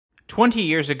20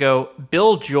 years ago,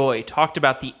 Bill Joy talked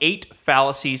about the 8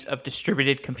 fallacies of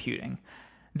distributed computing.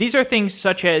 These are things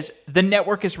such as the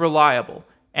network is reliable,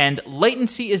 and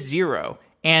latency is zero,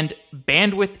 and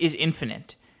bandwidth is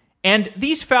infinite. And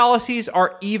these fallacies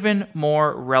are even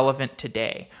more relevant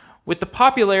today. With the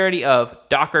popularity of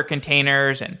Docker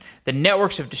containers and the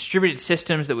networks of distributed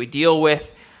systems that we deal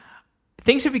with,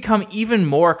 things have become even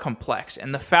more complex,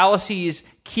 and the fallacies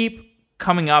keep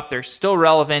coming up. They're still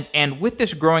relevant, and with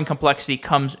this growing complexity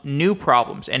comes new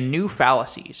problems and new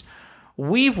fallacies.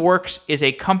 Weaveworks is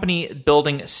a company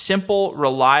building simple,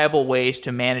 reliable ways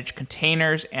to manage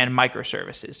containers and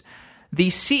microservices. The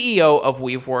CEO of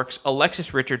Weaveworks,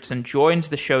 Alexis Richardson, joins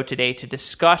the show today to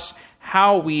discuss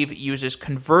how Weave uses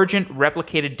convergent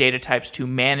replicated data types to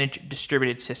manage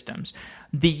distributed systems.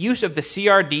 The use of the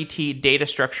CRDT data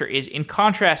structure is in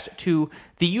contrast to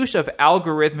the use of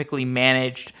algorithmically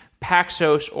managed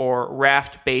Paxos or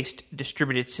Raft-based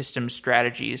distributed systems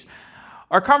strategies.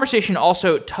 Our conversation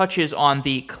also touches on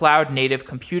the Cloud Native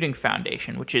Computing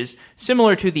Foundation, which is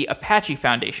similar to the Apache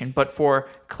Foundation, but for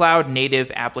cloud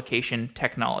native application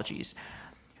technologies.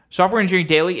 Software Engineering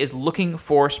Daily is looking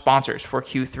for sponsors for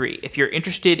Q3. If you're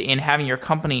interested in having your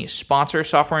company sponsor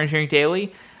Software Engineering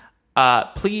Daily,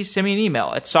 please send me an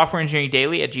email at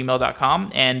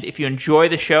softwareengineeringdaily@gmail.com. And if you enjoy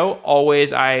the show,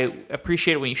 always, I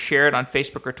appreciate it when you share it on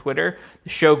Facebook or Twitter. The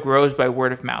show grows by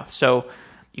word of mouth. So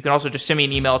you can also just send me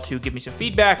an email to give me some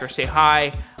feedback or say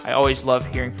hi. I always love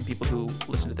hearing from people who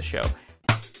listen to the show.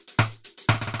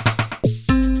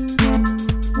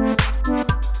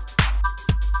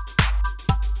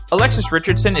 Alexis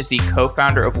Richardson is the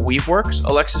co-founder of Weaveworks.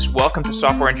 Alexis, welcome to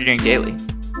Software Engineering Daily.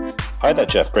 Hi there,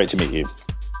 Jeff. Great to meet you.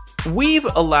 Weave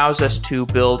allows us to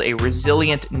build a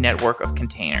resilient network of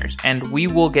containers, and we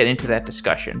will get into that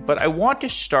discussion. But I want to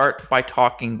start by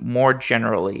talking more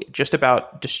generally, just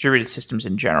about distributed systems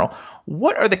in general.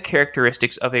 What are the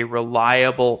characteristics of a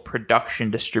reliable production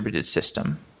distributed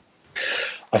system?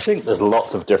 I think there's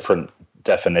lots of different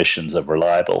definitions of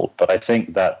reliable, but I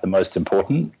think that the most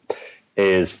important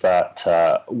is that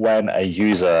when a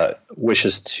user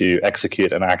wishes to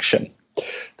execute an action,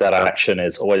 that action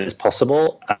is always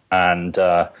possible, and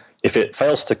if it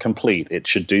fails to complete, it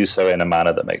should do so in a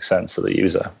manner that makes sense to the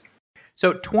user.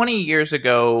 So 20 years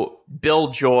ago, Bill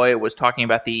Joy was talking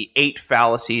about the 8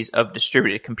 fallacies of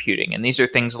distributed computing, and these are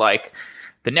things like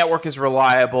the network is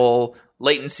reliable,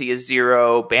 latency is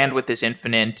zero, bandwidth is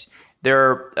infinite. There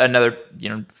are another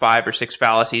 5 or 6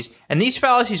 fallacies, and these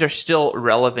fallacies are still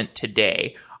relevant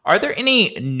today. Are there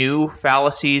any new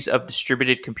fallacies of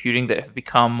distributed computing that have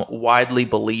become widely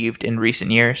believed in recent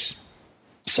years?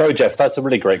 So, Jeff, that's a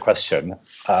really great question.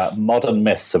 Modern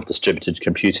myths of distributed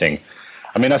computing.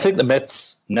 I mean, I think the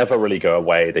myths never really go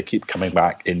away. They keep coming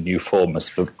back in new forms.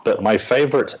 But my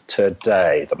favorite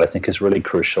today that I think is really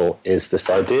crucial is this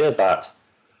idea that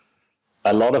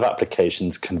a lot of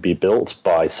applications can be built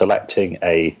by selecting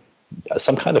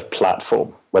some kind of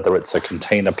platform, whether it's a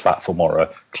container platform or a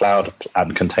cloud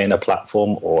and container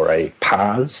platform or a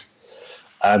PaaS,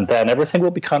 and then everything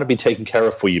will be taken care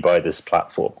of for you by this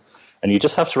platform. And you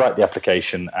just have to write the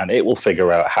application, and it will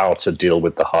figure out how to deal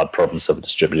with the hard problems of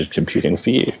distributed computing for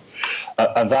you.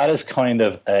 And that is kind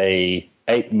of a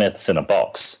 8 myths in a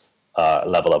box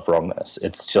level of wrongness.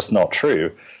 It's just not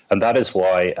true. And that is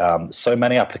why so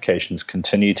many applications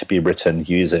continue to be written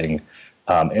using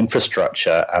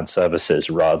infrastructure and services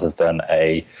rather than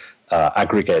a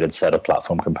aggregated set of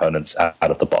platform components out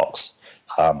of the box.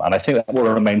 And I think that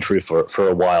will remain true for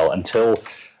a while until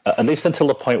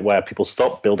the point where people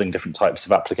stop building different types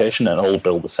of application and all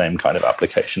build the same kind of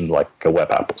application like a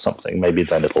web app or something. Maybe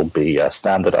then it'll be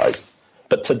standardized.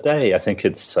 But today, I think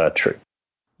it's true.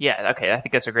 Yeah, okay, I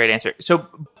think that's a great answer. So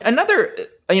another,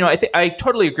 I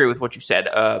totally agree with what you said.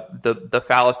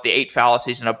 The 8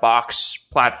 fallacies in a box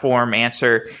platform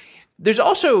answer. There's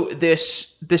also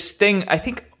this thing. I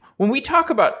think when we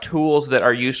talk about tools that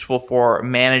are useful for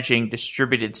managing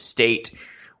distributed state,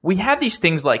 we have these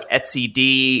things like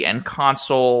etcd and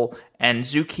Console and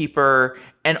Zookeeper,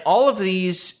 and all of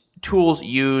these tools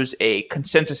use a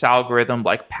consensus algorithm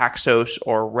like Paxos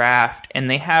or Raft, and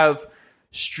they have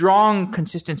strong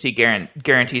consistency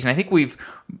guarantees. And I think we've,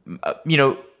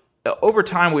 over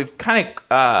time, we've kind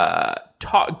of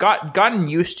gotten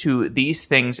used to these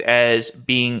things as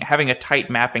having a tight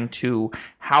mapping to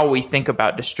how we think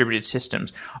about distributed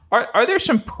systems. Are there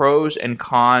some pros and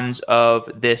cons of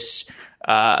this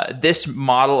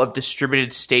model of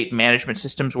distributed state management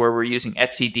systems where we're using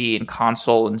etcd and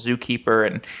Console and Zookeeper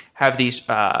and have these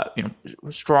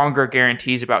stronger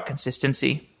guarantees about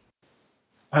consistency?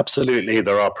 Absolutely,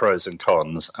 there are pros and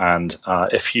cons. And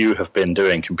if you have been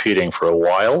doing computing for a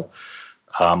while,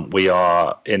 we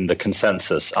are in the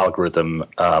consensus algorithm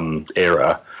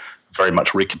era, very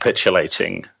much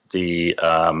recapitulating the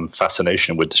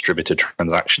fascination with distributed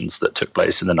transactions that took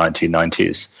place in the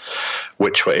 1990s,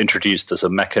 which were introduced as a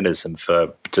mechanism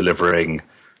for delivering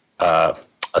a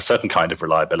certain kind of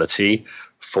reliability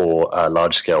for a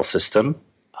large-scale system,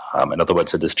 in other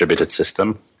words, a distributed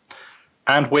system,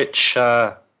 and which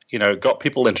got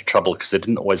people into trouble because they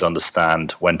didn't always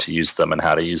understand when to use them and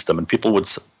how to use them, and people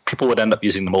would end up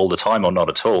using them all the time or not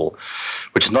at all,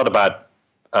 which is not a bad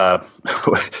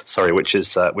which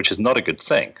is not a good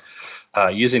thing.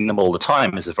 Using them all the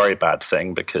time is a very bad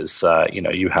thing because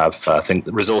you have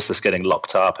resources getting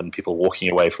locked up and people walking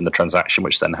away from the transaction,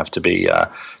 which then have to be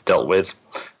dealt with.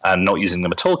 And not using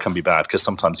them at all can be bad because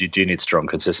sometimes you do need strong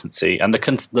consistency. And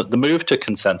the move to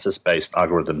consensus-based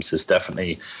algorithms has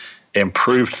definitely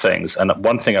improved things. And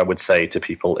one thing I would say to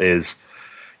people is,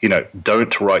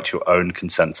 don't write your own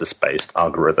consensus-based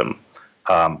algorithm.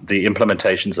 The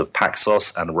implementations of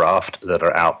Paxos and Raft that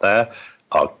are out there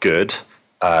are good.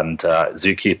 And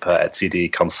Zookeeper,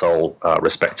 etcd, Console,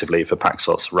 respectively, for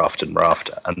Paxos, Raft,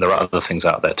 and there are other things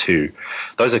out there too.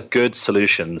 Those are good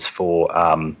solutions for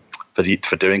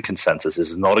doing consensus. This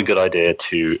is not a good idea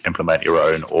to implement your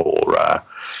own or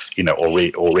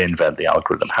reinvent the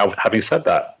algorithm. Having said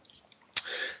that,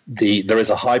 there is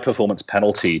a high performance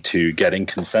penalty to getting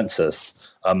consensus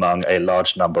among a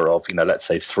large number of, let's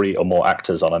say 3 or more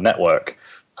actors on a network,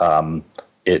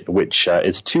 which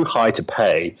is too high to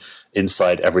pay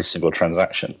inside every single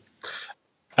transaction.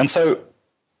 And so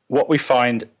what we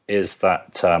find is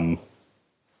that,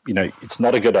 it's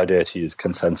not a good idea to use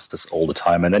consensus all the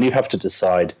time. And then you have to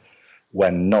decide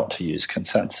when not to use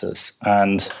consensus.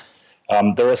 And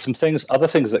there are other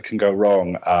things that can go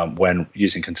wrong when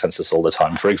using consensus all the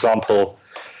time. For example,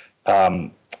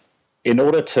 in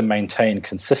order to maintain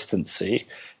consistency,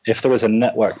 if there was a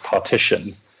network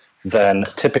partition, then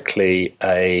typically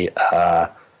a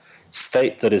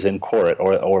state that is in core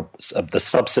or the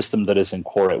subsystem that is in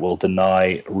core will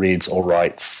deny reads or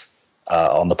writes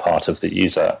on the part of the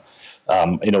user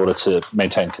in order to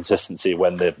maintain consistency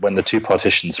when the two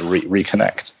partitions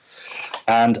reconnect.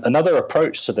 And another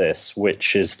approach to this,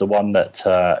 which is the one that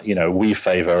we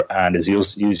favor and is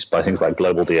used by things like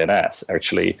Global DNS,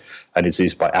 actually, and is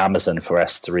used by Amazon for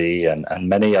S3 and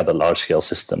many other large-scale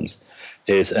systems,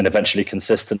 is an eventually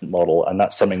consistent model, and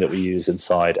that's something that we use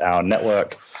inside our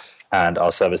network and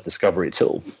our service discovery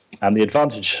tool. And the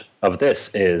advantage of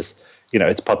this is,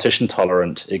 it's partition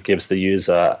tolerant. It gives the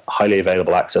user highly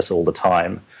available access all the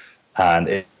time,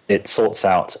 and it sorts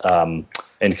out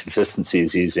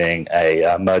inconsistencies using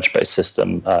a merge-based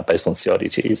system based on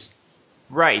CRDTs.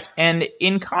 Right. And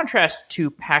in contrast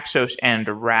to Paxos and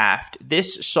Raft,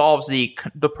 this solves the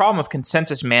problem of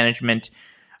consensus management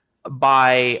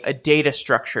by a data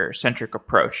structure-centric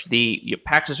approach. The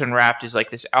Paxos and Raft is like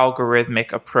this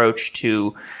algorithmic approach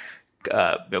to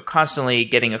constantly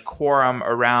getting a quorum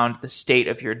around the state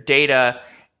of your data.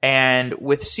 And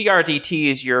with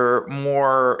CRDTs, you're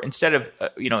more, instead of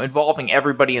involving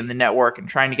everybody in the network and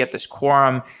trying to get this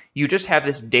quorum, you just have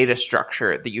this data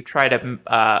structure that you try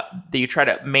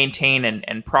to maintain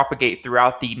and propagate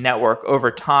throughout the network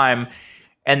over time.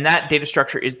 And that data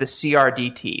structure is the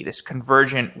CRDT, this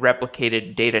convergent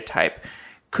replicated data type.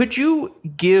 Could you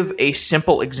give a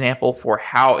simple example for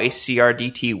how a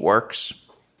CRDT works?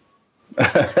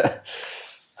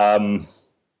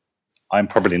 I'm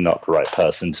probably not the right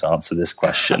person to answer this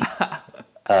question.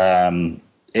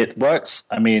 It works.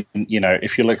 I mean,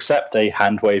 if you'll accept a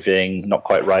hand-waving, not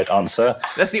quite right answer.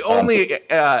 That's the only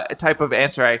type of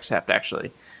answer I accept,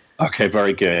 actually. Okay,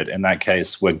 very good. In that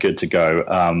case, we're good to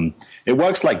go. It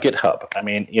works like GitHub. I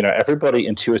mean, everybody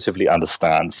intuitively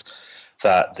understands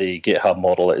that the GitHub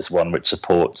model is one which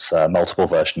supports multiple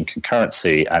version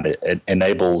concurrency, and it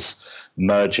enables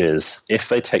merges if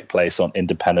they take place on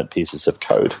independent pieces of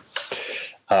code.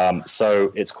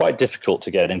 So it's quite difficult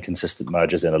to get inconsistent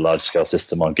merges in a large-scale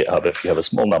system on GitHub if you have a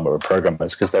small number of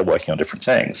programmers because they're working on different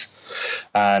things.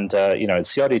 And,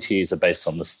 CRDTs are based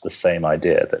on the same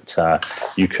idea that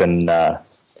you can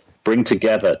bring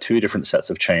together two different sets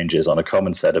of changes on a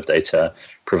common set of data,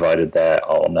 provided they're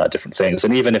on different things.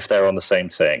 And even if they're on the same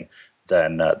thing,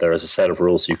 then there is a set of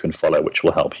rules you can follow which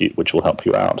will help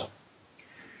you out.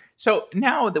 So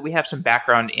now that we have some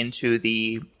background into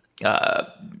the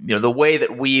way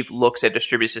that Weave looks at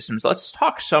distributed systems, let's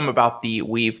talk some about the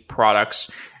Weave products.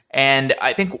 And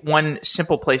I think one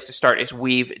simple place to start is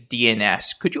Weave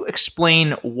DNS. Could you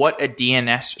explain what a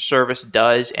DNS service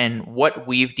does and what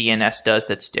Weave DNS does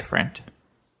that's different?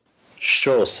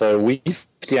 Sure. So Weave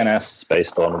DNS is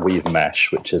based on Weave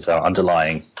Mesh, which is our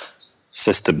underlying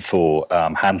system for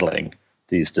handling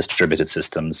these distributed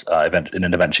systems in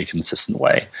an eventually consistent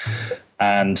way.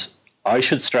 And I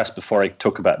should stress before I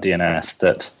talk about DNS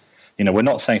that we're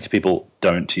not saying to people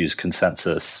don't use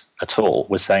consensus at all.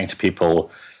 We're saying to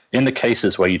people, in the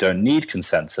cases where you don't need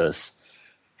consensus,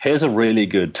 here's a really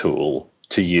good tool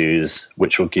to use,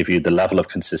 which will give you the level of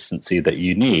consistency that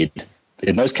you need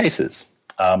in those cases.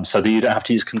 So that you don't have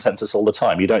to use consensus all the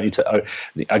time. You don't need to.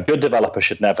 A good developer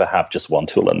should never have just one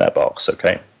tool in their box,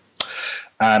 okay?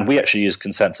 And we actually use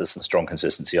consensus and strong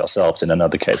consistency ourselves in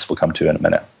another case we'll come to in a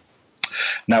minute.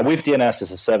 Now, Weave DNS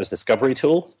is a service discovery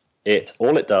tool.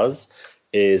 All it does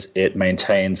is it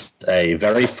maintains a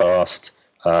very fast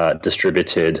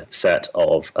distributed set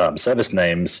of service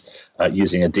names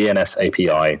using a DNS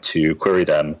API to query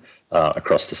them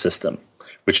across the system,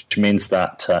 which means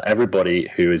that everybody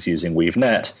who is using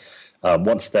WeaveNet,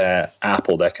 once their app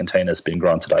or their container has been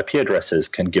granted IP addresses,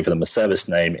 can give them a service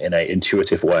name in an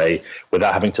intuitive way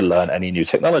without having to learn any new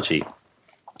technology.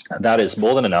 And that is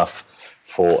more than enough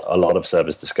for a lot of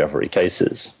service discovery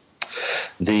cases.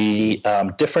 The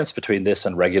difference between this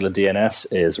and regular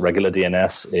DNS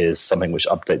is something which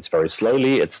updates very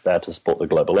slowly. It's there to support the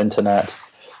global internet.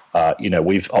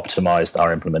 We've optimized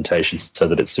our implementation so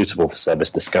that it's suitable for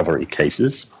service discovery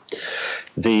cases.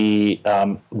 The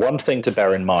one thing to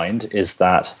bear in mind is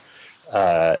that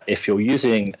if you're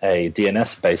using a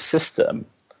DNS-based system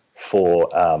for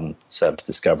service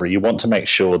discovery, you want to make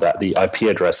sure that the IP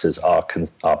addresses are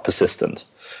persistent,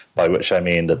 by which I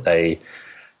mean that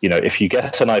if you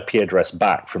get an IP address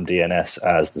back from DNS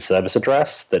as the service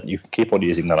address, then you can keep on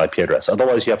using that IP address.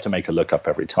 Otherwise, you have to make a lookup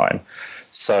every time.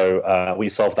 So we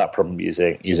solve that problem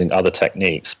using other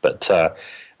techniques. But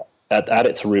at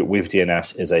its root, Weave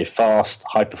DNS is a fast,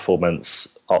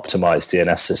 high-performance, optimized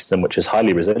DNS system, which is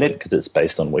highly resilient because it's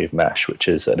based on Weave Mesh, which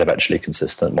is an eventually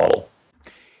consistent model.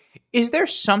 Is there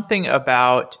something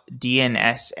about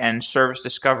DNS and service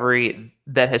discovery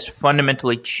that has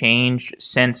fundamentally changed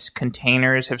since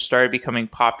containers have started becoming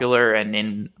popular and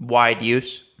in wide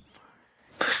use?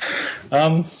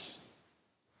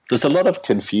 There's a lot of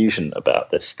confusion about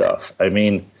this stuff. I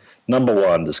mean, number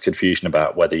one, there's confusion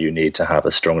about whether you need to have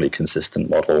a strongly consistent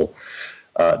model.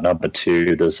 Number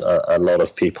two, there's a lot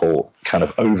of people kind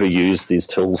of overuse these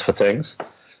tools for things.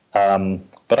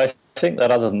 But I think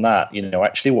that other than that,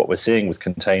 actually what we're seeing with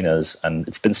containers, and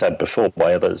it's been said before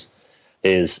by others,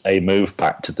 is a move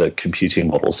back to the computing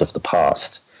models of the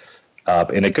past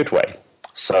in a good way.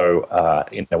 So,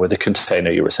 with a container,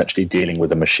 you're essentially dealing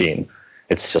with a machine.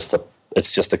 It's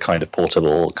just a kind of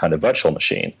portable, kind of virtual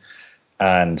machine.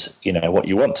 And, what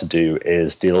you want to do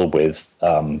is deal with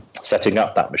setting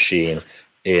up that machine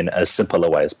in as simple a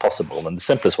way as possible. And the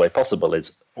simplest way possible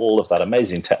is all of that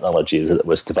amazing technology that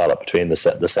was developed between the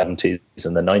 70s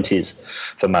and the 90s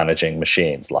for managing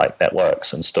machines like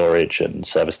networks and storage and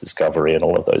service discovery and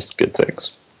all of those good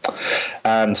things.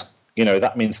 And,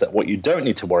 that means that what you don't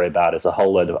need to worry about is a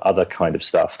whole load of other kind of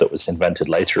stuff that was invented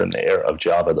later in the era of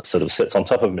Java that sort of sits on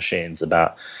top of machines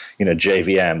about,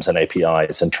 JVMs and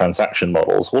APIs and transaction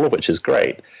models, all of which is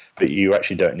great, but you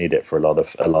actually don't need it for a lot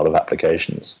of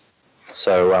applications.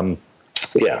 So,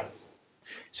 yeah.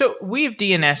 So Weave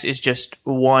DNS is just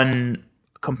one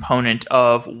component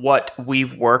of what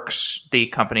WeaveWorks, the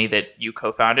company that you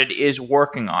co-founded, is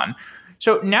working on.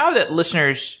 So now that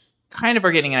listeners kind of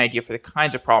are getting an idea for the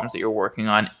kinds of problems that you're working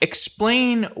on,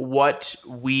 explain what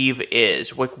Weave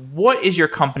is. What is your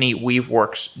company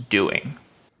WeaveWorks doing?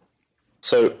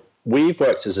 So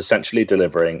WeaveWorks is essentially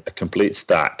delivering a complete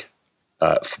stack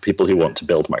for people who want to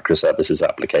build microservices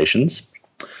applications,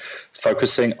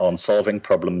 focusing on solving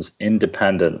problems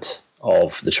independent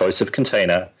of the choice of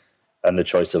container and the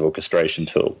choice of orchestration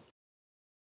tool.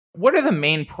 What are the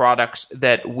main products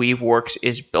that WeaveWorks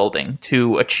is building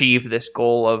to achieve this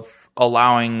goal of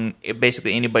allowing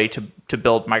basically anybody to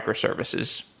build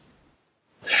microservices?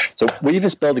 So Weave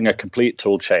is building a complete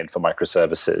tool chain for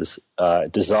microservices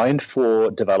designed for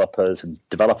developers and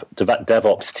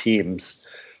DevOps teams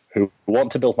who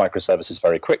want to build microservices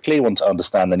very quickly, want to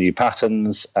understand the new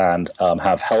patterns, and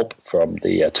have help from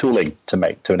the tooling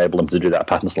to enable them to do that.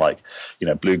 Patterns like,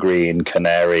 blue, green,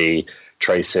 canary,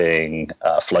 tracing,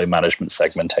 flow management,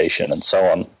 segmentation, and so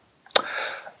on.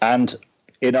 And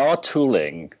in our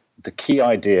tooling, the key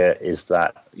idea is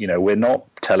that we're not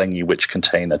telling you which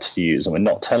container to use, and we're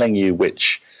not telling you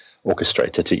which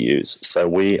orchestrator to use. So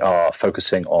we are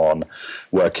focusing on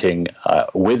working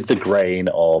with the grain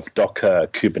of Docker,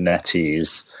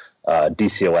 Kubernetes,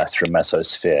 DCOS from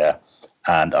Mesosphere,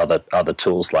 and other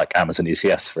tools like Amazon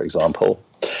ECS, for example.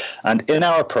 And in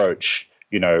our approach,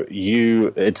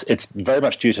 it's very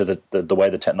much due to the way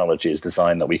the technology is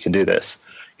designed that we can do this.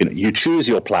 You choose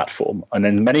your platform, and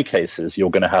in many cases,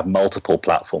 you're going to have multiple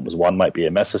platforms. One might be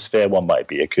a Mesosphere, one might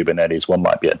be a Kubernetes, one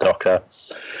might be a Docker,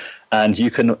 and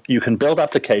you can build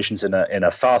applications in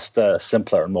a faster,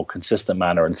 simpler, and more consistent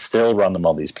manner, and still run them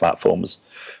on these platforms,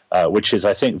 which is,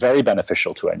 I think, very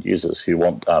beneficial to end users who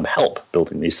want help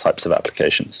building these types of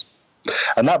applications.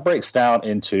 And that breaks down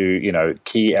into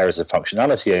key areas of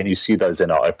functionality, and you see those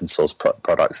in our open source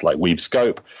products like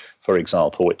WeaveScope, for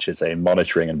example, which is a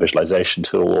monitoring and visualization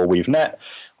tool, or WeaveNet,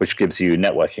 which gives you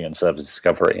networking and service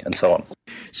discovery, and so on.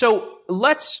 So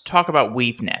let's talk about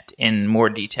WeaveNet in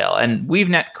more detail. And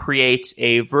WeaveNet creates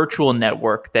a virtual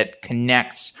network that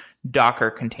connects Docker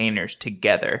containers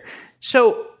together.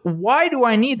 So why do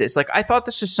I need this? Like, I thought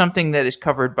this is something that is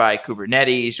covered by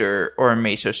Kubernetes or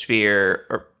Mesosphere,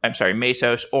 or I'm sorry,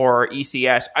 Mesos or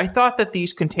ECS. I thought that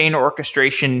these container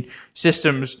orchestration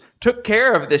systems took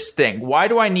care of this thing. Why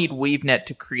do I need WeaveNet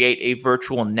to create a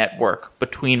virtual network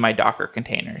between my Docker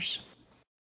containers?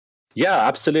 Yeah,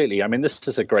 absolutely. I mean, this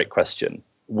is a great question.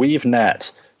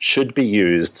 WeaveNet should be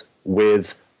used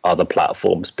with other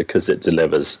platforms because it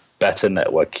delivers better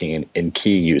networking in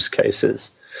key use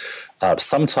cases.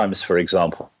 Sometimes, for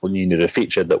example, you need a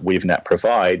feature that WeaveNet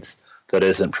provides that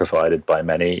isn't provided by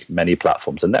many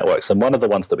platforms and networks. And one of the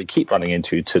ones that we keep running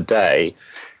into today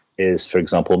is, for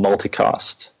example,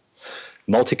 multicast.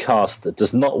 Multicast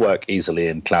does not work easily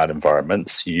in cloud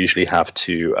environments. You usually have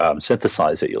to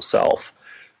synthesize it yourself.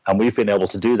 And we've been able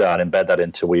to do that and embed that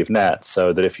into WeaveNet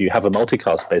so that if you have a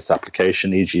multicast-based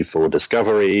application, e.g. for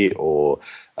discovery or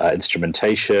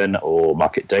instrumentation or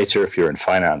market data if you're in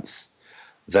finance,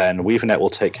 then WeaveNet will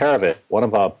take care of it. One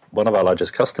of our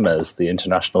largest customers, the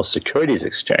International Securities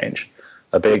Exchange,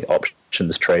 a big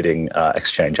options trading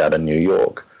exchange out in New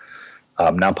York,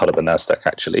 now part of the NASDAQ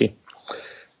actually,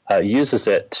 uses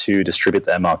it to distribute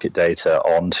their market data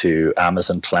onto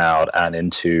Amazon Cloud and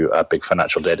into a big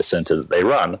financial data center that they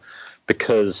run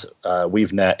because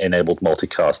WeaveNet enabled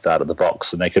multicast out of the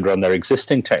box, and they could run their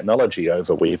existing technology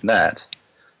over WeaveNet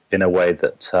in a way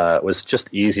that was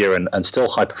just easier and still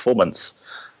high performance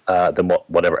than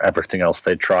everything else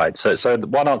they tried. So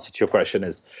one answer to your question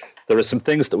is there are some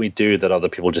things that we do that other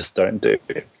people just don't do.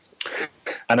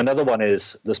 And another one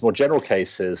is there's more general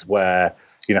cases where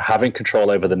having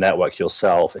control over the network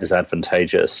yourself is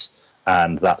advantageous,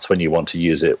 and that's when you want to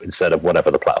use it instead of whatever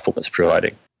the platform is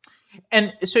providing.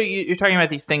 And so you're talking about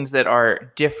these things that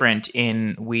are different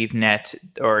in WeaveNet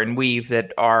or in Weave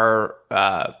that are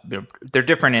they're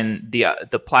different in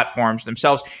the platforms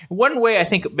themselves. One way I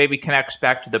think maybe connects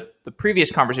back to the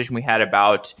previous conversation we had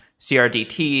about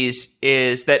CRDTs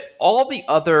is that all the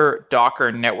other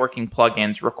Docker networking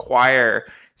plugins require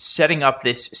setting up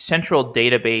this central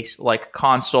database like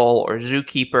Console or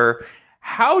Zookeeper.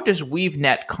 How does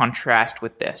WeaveNet contrast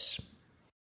with this?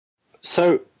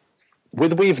 So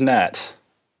with WeaveNet,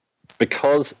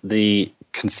 because the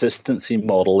consistency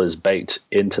model is baked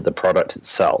into the product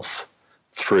itself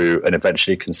through an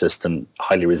eventually consistent,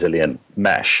 highly resilient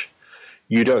mesh,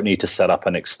 you don't need to set up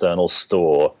an external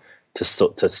store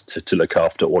to look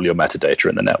after all your metadata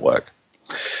in the network.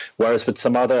 Whereas with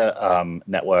some other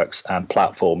networks and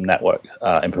platform network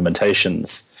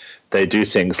implementations, they do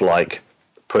things like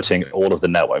putting all of the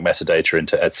network metadata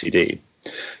into etcd,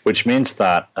 which means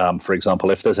that, for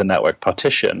example, if there's a network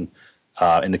partition,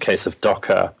 in the case of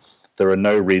Docker, there are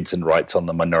no reads and writes on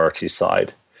the minority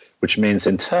side, which means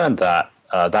in turn that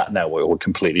that network will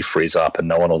completely freeze up and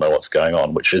no one will know what's going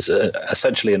on, which is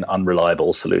essentially an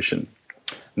unreliable solution.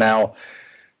 Now,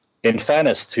 in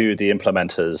fairness to the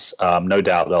implementers, no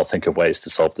doubt they'll think of ways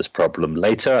to solve this problem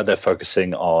later. They're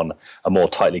focusing on a more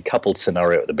tightly coupled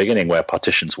scenario at the beginning where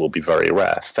partitions will be very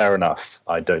rare. Fair enough.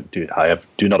 I do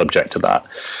not object to that.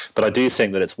 But I do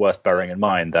think that it's worth bearing in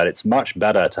mind that it's much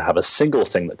better to have a single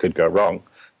thing that could go wrong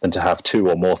than to have two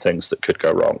or more things that could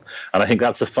go wrong. And I think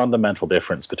that's a fundamental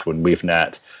difference between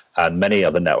WeaveNet and many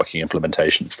other networking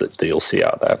implementations that you'll see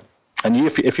out there. And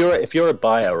if you're a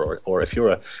buyer or if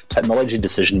you're a technology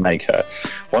decision maker,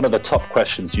 one of the top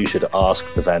questions you should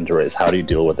ask the vendor is, how do you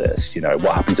deal with this?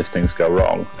 What happens if things go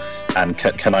wrong? And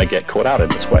can I get caught out in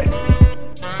this way?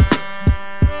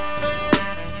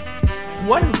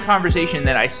 One conversation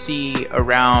that I see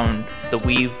around the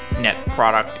WeaveNet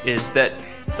product is that,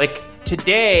 like,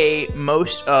 today,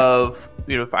 most of,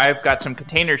 if I've got some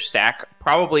container stack,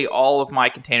 probably all of my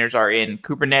containers are in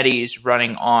Kubernetes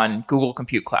running on Google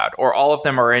Compute Cloud, or all of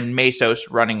them are in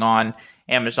Mesos running on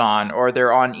Amazon, or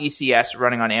they're on ECS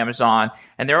running on Amazon,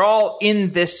 and they're all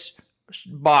in this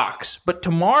box. But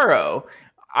tomorrow,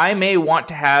 I may want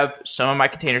to have some of my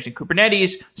containers in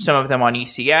Kubernetes, some of them on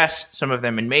ECS, some of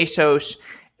them in Mesos.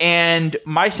 And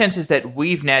my sense is that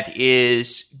WeaveNet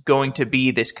is going to be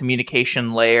this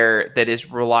communication layer that is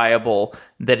reliable,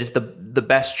 that is the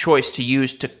best choice to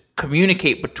use to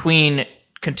communicate between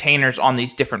containers on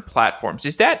these different platforms.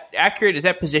 Is that accurate? Is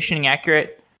that positioning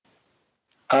accurate?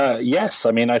 Yes.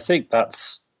 I mean, I think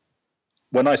that's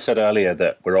when I said earlier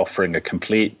that we're offering a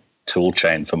complete tool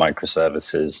chain for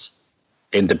microservices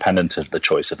independent of the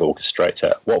choice of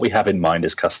orchestrator. What we have in mind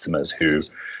is customers who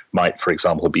might, for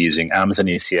example, be using Amazon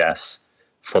ECS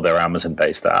for their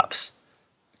Amazon-based apps,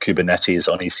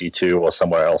 Kubernetes on EC2 or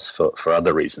somewhere else for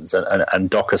other reasons, and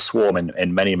Docker Swarm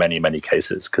in many, many, many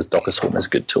cases, because Docker Swarm is a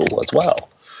good tool as well.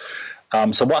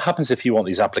 So what happens if you want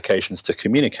these applications to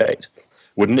communicate?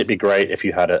 Wouldn't it be great if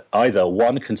you had either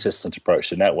one consistent approach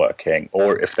to networking,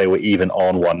 or if they were even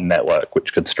on one network,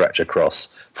 which could stretch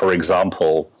across, for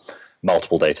example,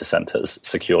 multiple data centers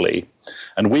securely?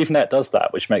 And WeaveNet does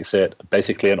that, which makes it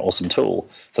basically an awesome tool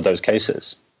for those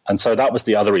cases. And so that was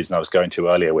the other reason I was going to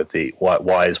earlier with the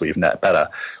why is WeaveNet better.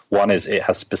 One is it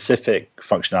has specific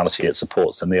functionality it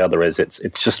supports, and the other is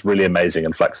it's just really amazing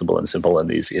and flexible and simple in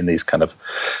these kind of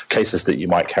cases that you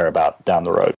might care about down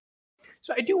the road.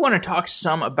 So I do want to talk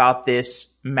some about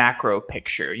this macro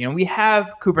picture. We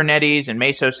have Kubernetes and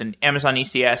Mesos and Amazon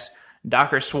ECS,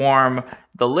 Docker Swarm.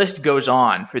 The list goes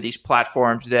on for these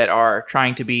platforms that are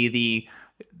trying to be the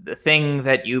thing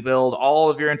that you build all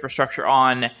of your infrastructure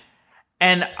on.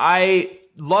 And I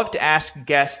love to ask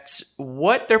guests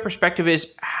what their perspective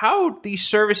is, how these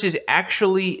services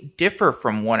actually differ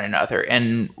from one another,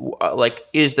 and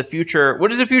what does the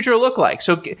future look like?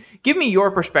 So give me your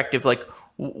perspective.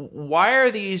 Why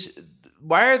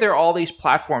are there all these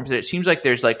platforms that it seems like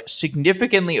there's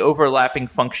significantly overlapping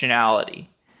functionality?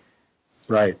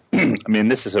 Right. I mean,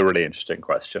 this is a really interesting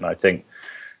question. I think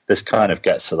this kind of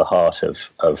gets to the heart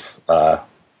of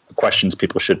questions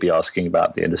people should be asking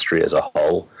about the industry as a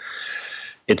whole.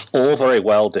 It's all very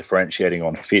well differentiating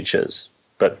on features,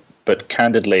 but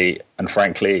candidly and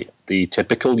frankly, the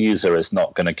typical user is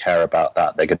not going to care about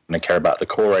that. They're going to care about the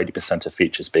core 80% of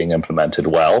features being implemented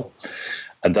well,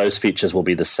 and those features will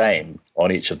be the same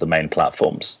on each of the main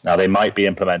platforms. Now, they might be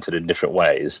implemented in different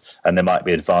ways, and there might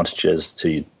be advantages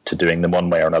to doing them one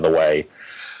way or another way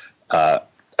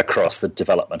across the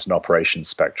development and operations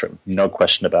spectrum. No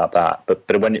question about that. But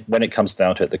when it comes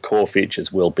down to it, the core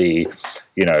features will be,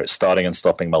 starting and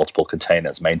stopping multiple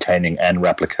containers, maintaining N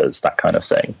replicas, that kind of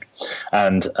thing.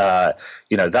 And,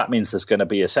 that means there's going to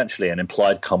be essentially an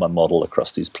implied common model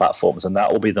across these platforms, and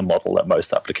that will be the model that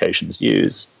most applications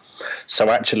use. So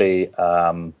actually,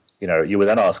 you would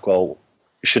then ask, well,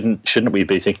 shouldn't we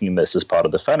be thinking this as part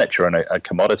of the furniture and a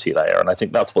commodity layer? And I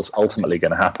think that's what's ultimately going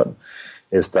to happen,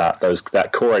 is that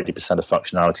that core 80% of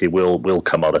functionality will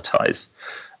commoditize.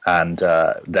 And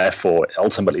therefore,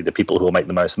 ultimately, the people who will make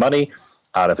the most money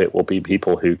out of it will be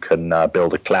people who can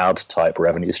build a cloud-type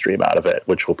revenue stream out of it,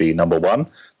 which will be, number one,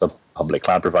 the public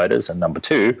cloud providers, and number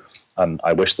two, and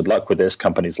I wish them luck with this,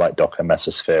 companies like Docker,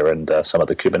 Mesosphere, and some of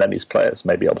the Kubernetes players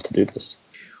may be able to do this.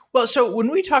 Well, so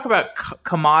when we talk about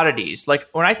commodities,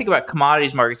 when I think about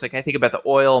commodities markets, I think about the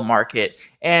oil market.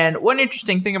 And one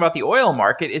interesting thing about the oil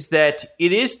market is that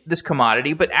it is this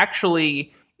commodity, but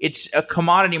actually it's a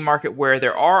commodity market where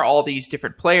there are all these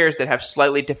different players that have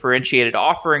slightly differentiated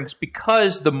offerings,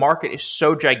 because the market is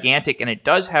so gigantic and it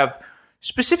does have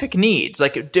specific needs.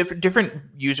 Different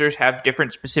users have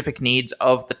different specific needs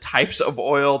of the types of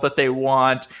oil that they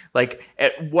want,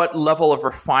 at what level of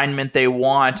refinement they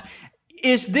want.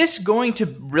 Is this going to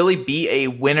really be a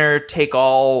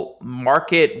winner-take-all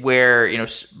market where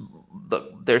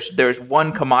there's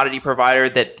one commodity provider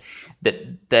that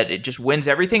it just wins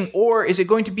everything, or is it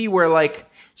going to be where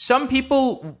some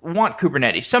people want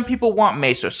Kubernetes, some people want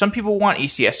Mesos, some people want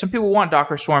ECS, some people want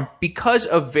Docker Swarm because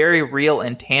of very real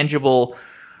and tangible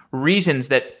reasons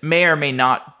that may or may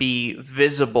not be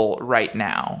visible right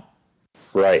now?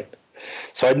 Right.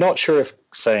 So I'm not sure if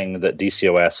saying that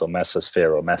DCOS or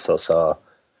Mesosphere or Mesos are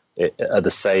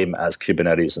the same as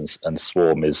Kubernetes and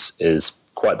Swarm is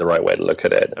quite the right way to look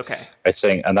at it. Okay. I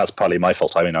think, and that's partly my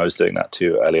fault. I mean, I was doing that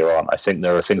too earlier on. I think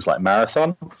there are things like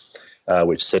Marathon,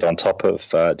 which sit on top of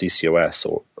DCOS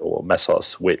or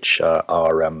Mesos, which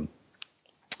are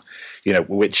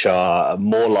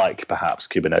more like perhaps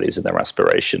Kubernetes in their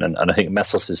aspiration. And I think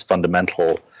Mesos's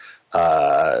fundamental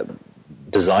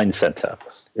design center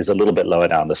is a little bit lower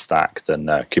down the stack than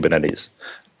Kubernetes.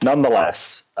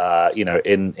 Nonetheless,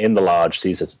 in the large,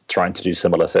 these are trying to do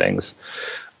similar things.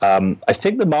 I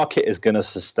think the market is going to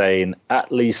sustain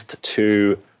at least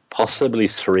two possibly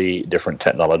 3 different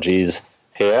technologies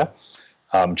here,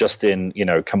 just in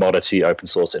commodity open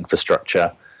source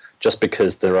infrastructure, just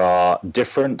because there are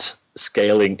different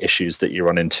scaling issues that you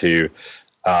run into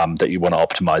that you want to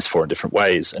optimize for in different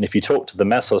ways. And if you talk to the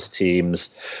Mesos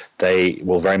teams, they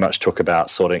will very much talk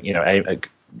about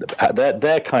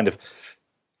they're kind of,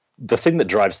 the thing that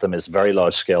drives them is very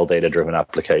large scale data driven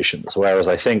applications. Whereas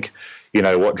I think,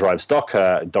 what drives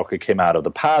Docker came out of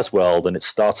the PaaS world, and it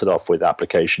started off with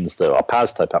applications that are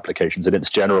PaaS type applications, and it's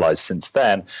generalized since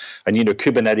then. And,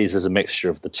 Kubernetes is a mixture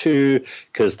of the two,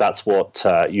 because that's what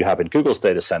you have in Google's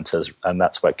data centers, and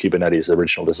that's where Kubernetes'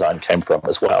 original design came from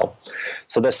as well.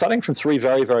 So they're starting from 3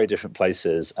 very, very different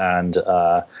places, and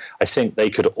I think they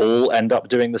could all end up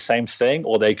doing the same thing,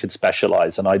 or they could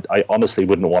specialize. And I honestly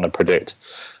wouldn't want to predict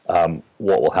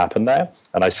what will happen there.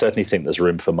 And I certainly think there's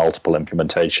room for multiple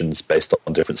implementations based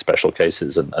on different special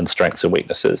cases and strengths and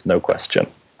weaknesses, no question.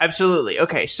 Absolutely.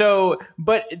 Okay. So,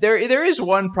 but there is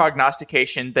one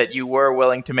prognostication that you were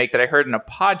willing to make that I heard in a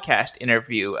podcast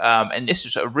interview. And this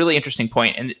is a really interesting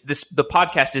point. And the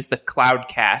podcast is the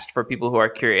Cloudcast for people who are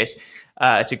curious.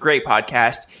 It's a great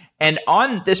podcast. And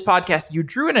on this podcast, you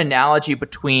drew an analogy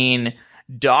between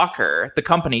Docker, the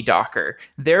company Docker,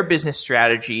 their business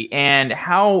strategy, and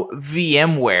how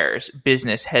VMware's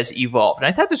business has evolved. And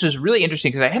I thought this was really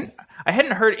interesting because I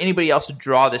hadn't heard anybody else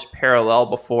draw this parallel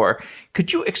before.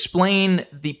 Could you explain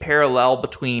the parallel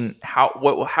between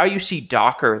how you see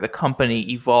Docker, the company,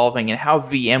 evolving, and how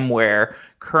VMware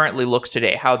currently looks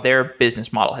today, how their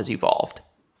business model has evolved?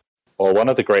 Well, one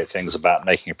of the great things about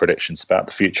making predictions about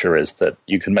the future is that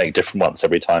you can make different ones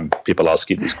every time people ask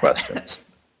you these questions.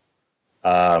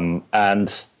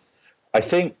 And I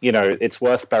think, it's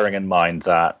worth bearing in mind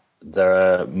that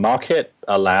the market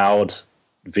allowed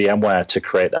VMware to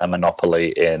create a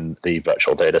monopoly in the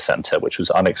virtual data center, which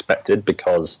was unexpected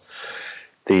because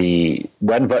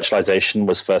when virtualization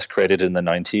was first created in the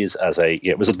 90s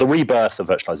it was the rebirth of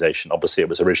virtualization. Obviously, it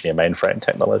was originally a mainframe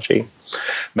technology.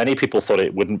 Many people thought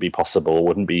it wouldn't be possible,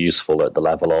 wouldn't be useful at the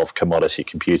level of commodity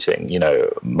computing,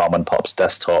 mom and pop's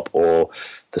desktop or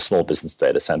the small business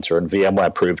data center. And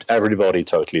VMware proved everybody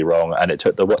totally wrong. And it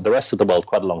took the rest of the world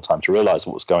quite a long time to realize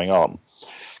what was going on.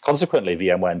 Consequently,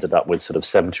 VMware ended up with sort of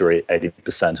 70 or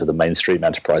 80% of the mainstream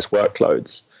enterprise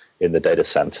workloads in the data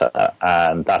center,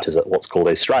 and that is what's called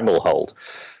a stranglehold.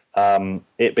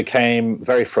 It became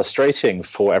very frustrating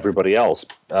for everybody else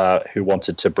who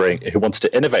wanted to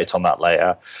innovate on that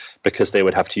layer, because they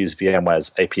would have to use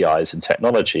VMware's APIs and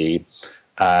technology,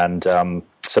 and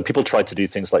so people tried to do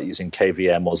things like using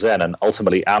KVM or Xen, and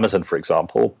ultimately Amazon, for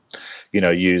example,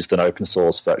 used an open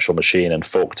source virtual machine and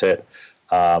forked it.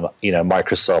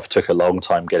 Microsoft took a long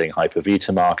time getting Hyper-V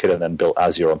to market and then built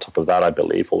Azure on top of that, I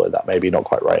believe, although that may be not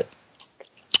quite right.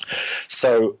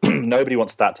 So nobody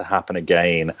wants that to happen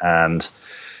again. And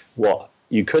what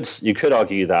you could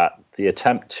argue that the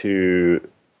attempt to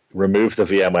remove the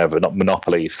VMware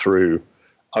monopoly through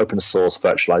open source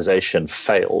virtualization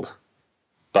failed,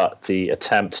 but the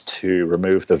attempt to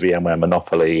remove the VMware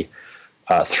monopoly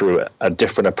through a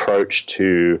different approach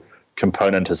to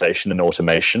componentization and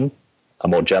automation, a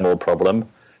more general problem,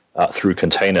 through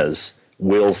containers,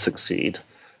 will succeed,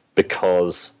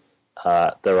 because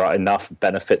there are enough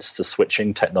benefits to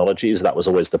switching technologies. That was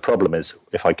always the problem, is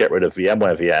if I get rid of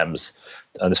VMware VMs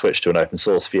and switch to an open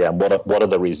source VM, what are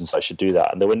the reasons I should do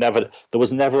that? And there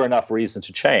was never enough reason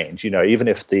to change. Even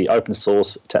if the open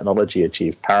source technology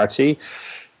achieved parity,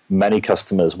 many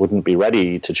customers wouldn't be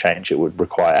ready to change. It would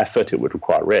require effort, it would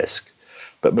require risk.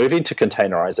 But moving to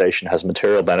containerization has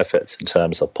material benefits in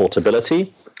terms of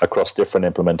portability across different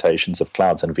implementations of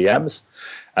clouds and VMs,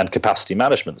 and capacity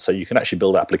management. So you can actually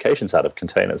build applications out of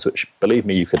containers, which, believe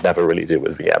me, you could never really do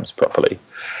with VMs properly.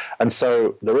 And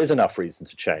so there is enough reason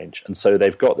to change. And so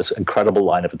they've got this incredible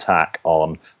line of attack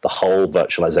on the whole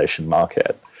virtualization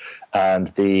market. And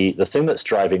the thing that's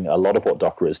driving a lot of what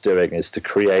Docker is doing is to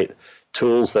create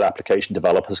tools that application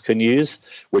developers can use,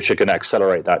 which are going to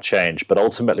accelerate that change. But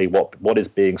ultimately, what is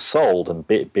being sold and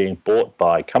being bought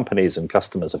by companies and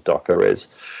customers of Docker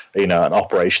is, an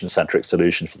operation-centric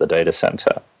solution for the data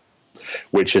center,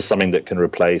 which is something that can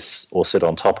replace or sit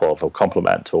on top of or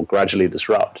complement or gradually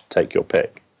disrupt, take your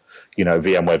pick,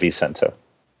 VMware vCenter.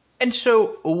 And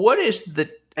so what is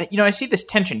I see this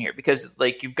tension here, because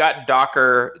you've got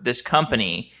Docker, this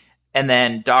company, and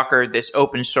then Docker, this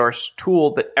open source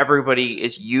tool that everybody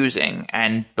is using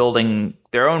and building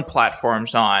their own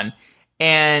platforms on.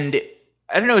 And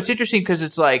I don't know, it's interesting because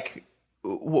it's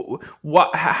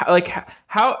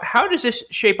how does this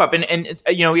shape up? And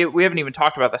we haven't even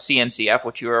talked about the CNCF,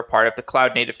 which you are a part of, the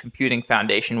Cloud Native Computing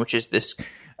Foundation, which is this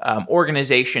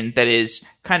organization that is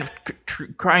kind of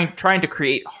trying to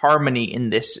create harmony in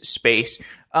this space.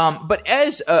 But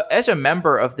as a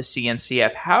member of the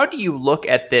CNCF, how do you look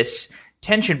at this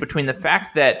tension between the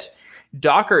fact that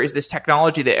Docker is this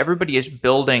technology that everybody is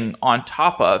building on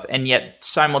top of, and yet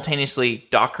simultaneously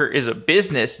Docker is a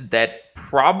business that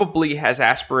probably has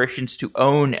aspirations to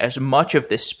own as much of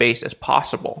this space as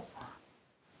possible?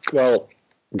 Well,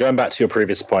 going back to your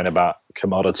previous point about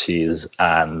commodities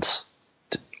and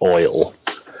oil,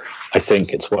 I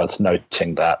think it's worth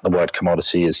noting that the word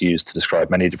commodity is used to describe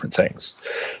many different things.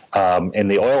 In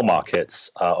the oil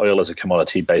markets, oil is a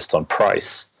commodity based on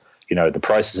price. The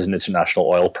price is an international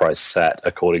oil price set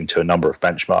according to a number of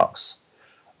benchmarks.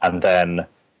 And then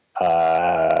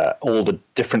all the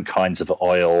different kinds of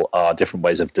oil are different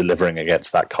ways of delivering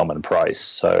against that common price.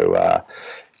 So,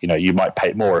 you might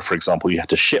pay more if, for example, you have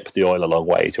to ship the oil a long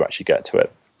way to actually get to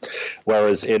it.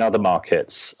 Whereas in other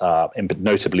markets,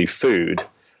 notably food,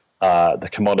 the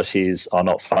commodities are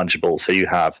not fungible. So you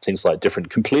have things like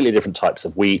completely different types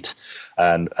of wheat,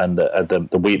 and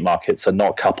the wheat markets are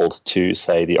not coupled to,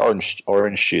 say, the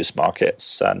orange juice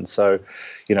markets. And so,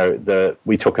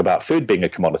 we talk about food being a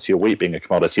commodity or wheat being a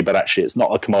commodity, but actually it's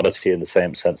not a commodity in the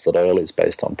same sense that oil is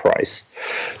based on price.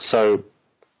 So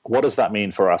what does that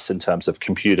mean for us in terms of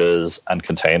computers and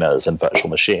containers and virtual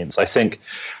machines? I think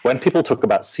when people talk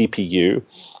about CPU,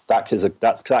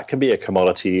 that can be a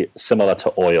commodity similar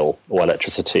to oil or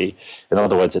electricity. In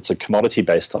other words, it's a commodity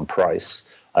based on price,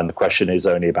 and the question is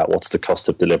only about what's the cost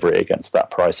of delivery against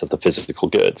that price of the physical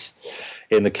goods.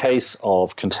 In the case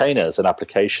of containers and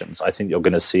applications, I think you're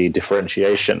going to see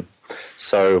differentiation.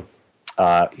 So,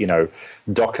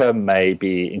 Docker may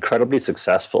be incredibly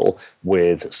successful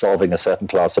with solving a certain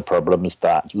class of problems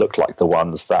that look like the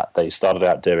ones that they started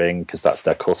out doing because that's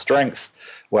their core strength,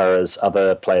 whereas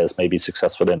other players may be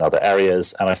successful in other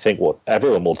areas. And I think what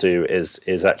everyone will do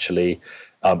is actually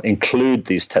include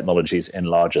these technologies in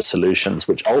larger solutions,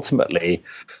 which ultimately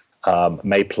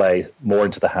may play more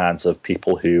into the hands of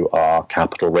people who are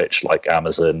capital rich, like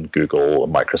Amazon, Google,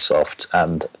 Microsoft,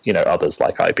 and others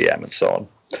like IBM and so on,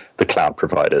 the cloud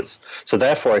providers. So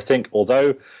therefore, I think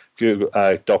although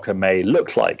Docker may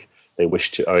look like they wish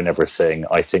to own everything,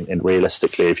 I think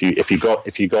realistically, if you got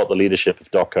the leadership of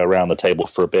Docker around the table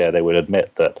for a beer, they would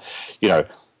admit that,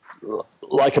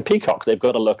 like a peacock, they've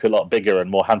got to look a lot bigger and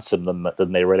more handsome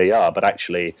than they really are. But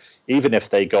actually, even if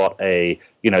they got a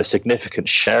significant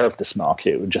share of this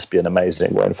market, it would just be an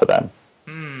amazing win for them.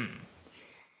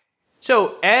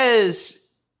 So as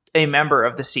a member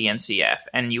of the CNCF,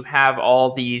 and you have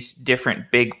all these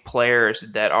different big players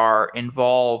that are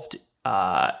involved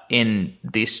in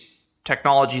these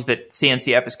technologies that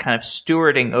CNCF is kind of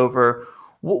stewarding over,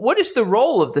 what is the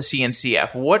role of the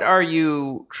CNCF? What are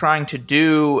you trying to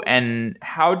do, and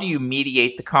how do you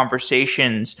mediate the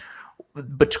conversations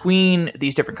between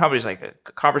these different companies, like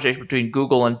a conversation between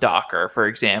Google and Docker, for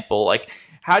example? Like,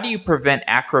 how do you prevent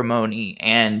acrimony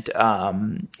and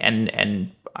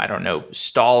I don't know,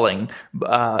 stalling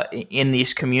in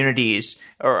these communities,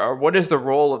 or what is the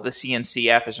role of the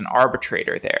CNCF as an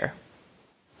arbitrator there?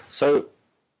 So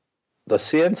the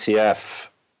CNCF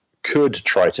could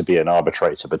try to be an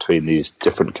arbitrator between these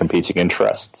different competing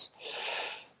interests,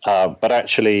 but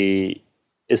actually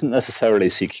isn't necessarily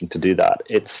seeking to do that.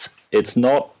 It's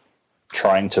not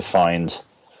trying to find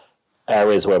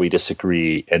areas where we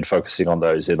disagree and focusing on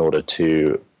those in order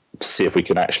to see if we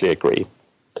can actually agree.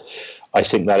 I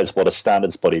think that is what a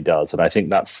standards body does, and I think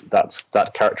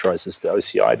that characterizes the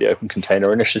OCI, the Open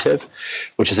Container Initiative,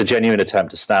 which is a genuine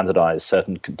attempt to standardize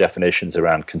certain definitions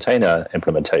around container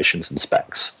implementations and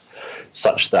specs,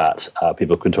 such that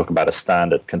people can talk about a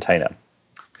standard container.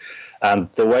 And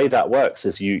the way that works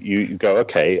is you go,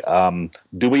 okay,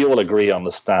 do we all agree on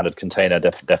the standard container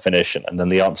definition? And then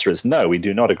the answer is no, we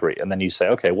do not agree. And then you say,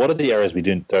 okay, what are the areas we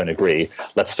don't agree?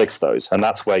 Let's fix those. And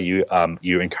that's where you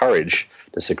encourage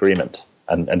disagreement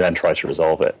and then try to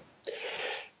resolve it.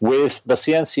 With the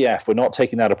CNCF, we're not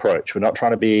taking that approach. We're not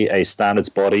trying to be a standards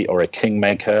body or a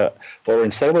kingmaker. What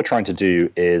instead we're trying to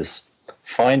do is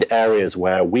find areas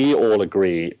where we all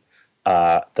agree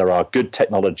there are good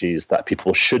technologies that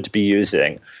people should be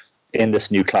using in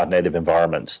this new cloud-native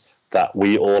environment that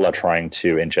we all are trying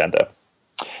to engender.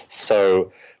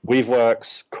 So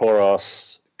Weaveworks,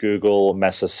 Koros, Google,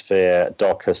 Mesosphere,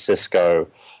 Docker, Cisco,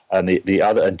 and the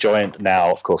other, and Joint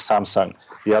now, of course, Samsung,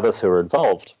 the others who are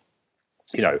involved,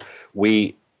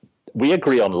 we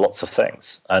agree on lots of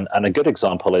things. And a good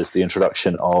example is the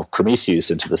introduction of Prometheus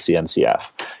into the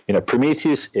CNCF.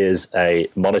 Prometheus is a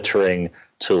monitoring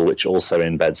tool which also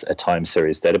embeds a time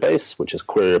series database, which is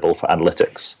queryable for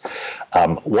analytics.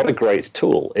 What a great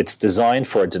tool. It's designed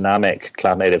for a dynamic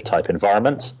cloud-native type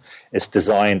environment. It's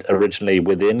designed originally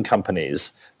within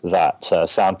companies that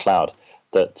SoundCloud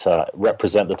that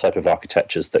represent the type of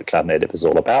architectures that cloud-native is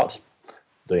all about.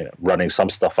 Running some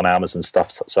stuff on Amazon,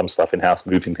 some stuff in-house,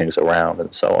 moving things around,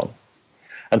 and so on.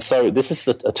 And so this is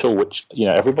a tool which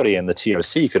everybody in the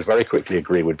TOC could very quickly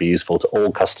agree would be useful to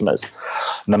all customers,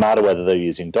 no matter whether they're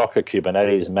using Docker,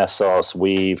 Kubernetes, Mesos,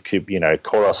 Weave,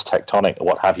 Koros, Tectonic,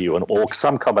 what have you, or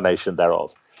some combination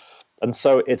thereof. And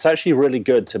so it's actually really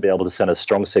good to be able to send a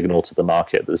strong signal to the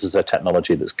market. This is a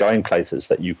technology that's going places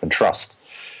that you can trust.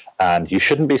 And you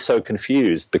shouldn't be so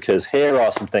confused, because here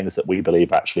are some things that we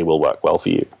believe actually will work well for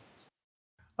you.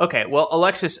 Okay, well,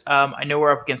 Alexis, I know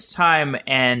we're up against time,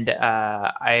 and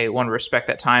I want to respect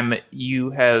that time.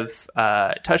 You have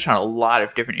touched on a lot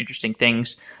of different interesting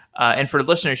things. And for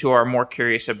listeners who are more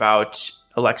curious about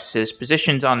Alexis's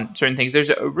positions on certain things,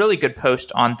 there's a really good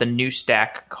post on the new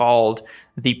stack called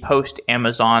the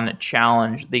Post-Amazon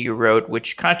Challenge that you wrote,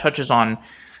 which kind of touches on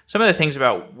some of the things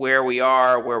about where we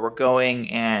are, where we're going,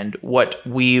 and what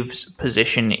Weave's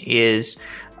position is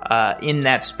in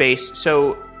that space.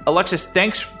 So, Alexis,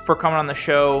 thanks for coming on the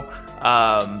show.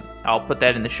 I'll put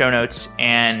that in the show notes.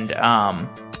 And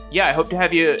I hope to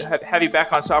have you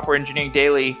back on Software Engineering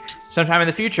Daily sometime in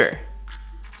the future.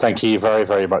 Thank you very,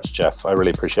 very much, Jeff. I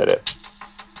really appreciate it.